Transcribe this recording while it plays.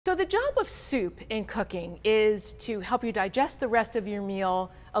So the job of soup in cooking is to help you digest the rest of your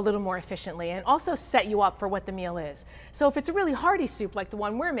meal a little more efficiently and also set you up for what the meal is. So if it's a really hearty soup like the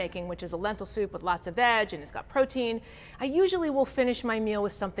one we're making, which is a lentil soup with lots of veg and it's got protein, I usually will finish my meal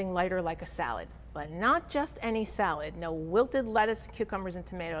with something lighter like a salad. But not just any salad. No wilted lettuce, cucumbers, and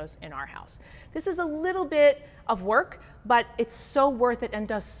tomatoes in our house. This is a little bit of work, but it's so worth it and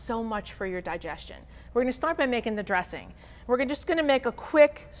does so much for your digestion. We're going to start by making the dressing. We're just going to make a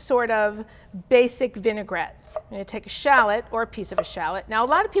quick sort of basic vinaigrette. I'm going to take a shallot or a piece of a shallot. Now, a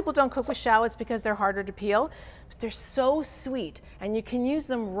lot of people don't cook with shallots because they're harder to peel, but they're so sweet, and you can use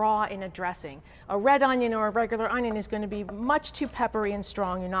them raw in a dressing. A red onion or a regular onion is going to be much too peppery and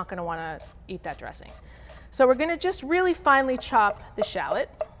strong. You're not going to want to eat that dressing. So we're going to just really finely chop the shallot.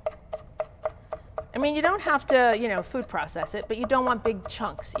 I mean, you don't have to, food process it, but you don't want big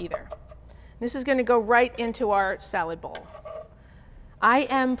chunks either. This is going to go right into our salad bowl. I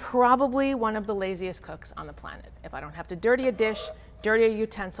am probably one of the laziest cooks on the planet. If I don't have to dirty a dish, dirty a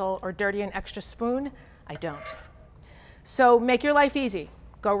utensil, or dirty an extra spoon, I don't. So make your life easy.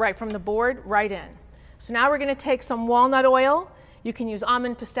 Go right from the board, right in. So now we're going to take some walnut oil. You can use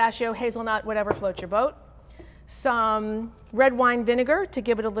almond, pistachio, hazelnut, whatever floats your boat. Some red wine vinegar to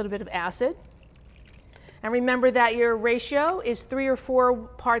give it a little bit of acid. And remember that your ratio is 3 or 4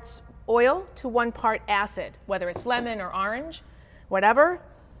 parts oil to 1 part acid, whether it's lemon or orange, whatever.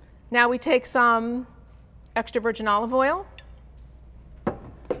 Now we take some extra virgin olive oil,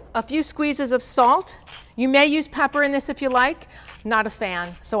 a few squeezes of salt. You may use pepper in this if you like. Not a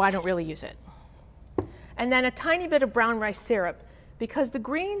fan, so I don't really use it. And then a tiny bit of brown rice syrup, because the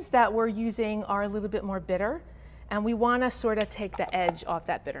greens that we're using are a little bit more bitter, and we want to sort of take the edge off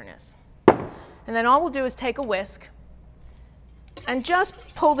that bitterness. And then all we'll do is take a whisk and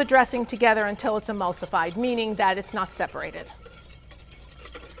just pull the dressing together until it's emulsified, meaning that it's not separated.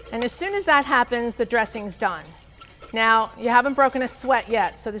 And as soon as that happens, the dressing's done. Now, you haven't broken a sweat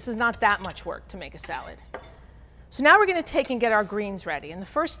yet, so this is not that much work to make a salad. So now we're going to take and get our greens ready. And the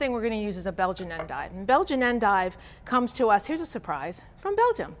first thing we're going to use is a Belgian endive. And Belgian endive comes to us, here's a surprise, from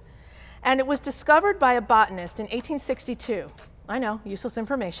Belgium. And it was discovered by a botanist in 1862. I know, useless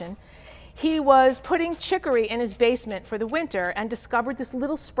information. He was putting chicory in his basement for the winter and discovered this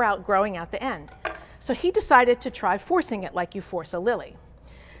little sprout growing out the end. So he decided to try forcing it like you force a lily.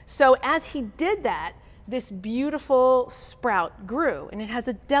 So as he did that, this beautiful sprout grew, and it has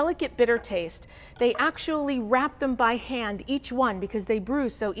a delicate bitter taste. They actually wrap them by hand, each one, because they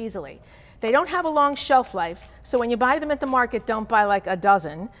bruise so easily. They don't have a long shelf life, so when you buy them at the market, don't buy like a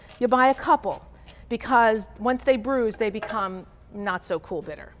dozen. You buy a couple, because once they bruise, they become not so cool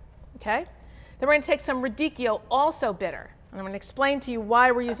bitter. Okay? Then we're going to take some radicchio, also bitter. And I'm going to explain to you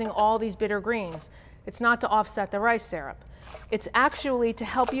why we're using all these bitter greens. It's not to offset the rice syrup. It's actually to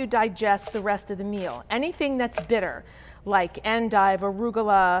help you digest the rest of the meal. Anything that's bitter, like endive,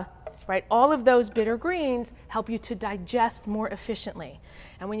 arugula, right? All of those bitter greens help you to digest more efficiently.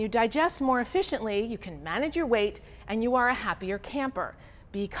 And when you digest more efficiently, you can manage your weight and you are a happier camper,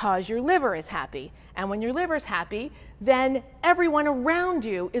 because your liver is happy. And when your liver is happy, then everyone around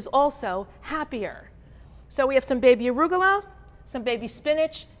you is also happier. So we have some baby arugula, some baby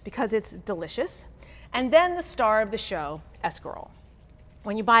spinach, because it's delicious. And then the star of the show, escarole.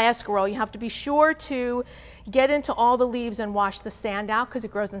 When you buy escarole, you have to be sure to get into all the leaves and wash the sand out, because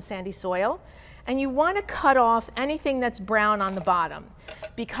it grows in sandy soil. And you want to cut off anything that's brown on the bottom,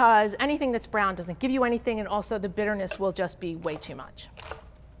 because anything that's brown doesn't give you anything, and also the bitterness will just be way too much.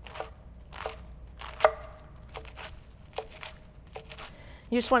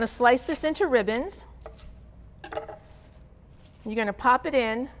 You just want to slice this into ribbons. You're going to pop it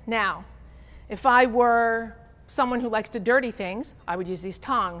in. Now, if I were someone who likes to dirty things, I would use these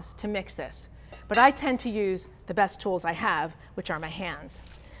tongs to mix this. But I tend to use the best tools I have, which are my hands.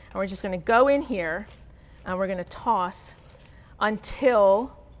 And we're just going to go in here, and we're going to toss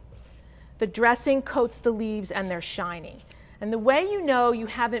until the dressing coats the leaves and they're shiny. And the way you know you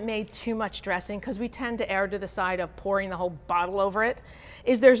haven't made too much dressing, because we tend to err to the side of pouring the whole bottle over it,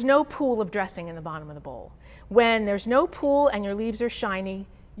 is there's no pool of dressing in the bottom of the bowl. When there's no pool and your leaves are shiny,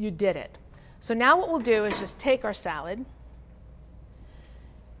 you did it. So now what we'll do is just take our salad,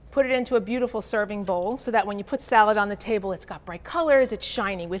 put it into a beautiful serving bowl so that when you put salad on the table, it's got bright colors, it's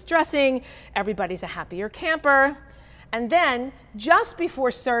shiny with dressing, everybody's a happier camper. And then, just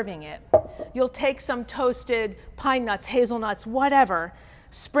before serving it, you'll take some toasted pine nuts, hazelnuts, whatever,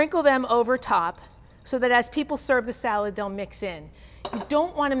 sprinkle them over top so that as people serve the salad, they'll mix in. You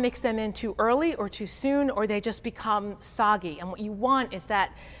don't want to mix them in too early or too soon, or they just become soggy. And what you want is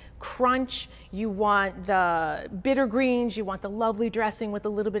that crunch, you want the bitter greens, you want the lovely dressing with a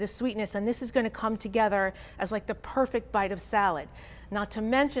little bit of sweetness, and this is going to come together as like the perfect bite of salad. Not to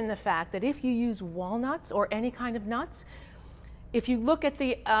mention the fact that if you use walnuts or any kind of nuts, if you look at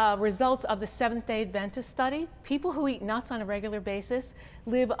the results of the Seventh-day Adventist study, people who eat nuts on a regular basis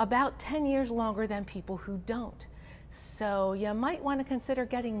live about 10 years longer than people who don't. So you might want to consider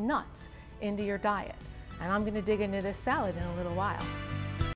getting nuts into your diet. And I'm going to dig into this salad in a little while.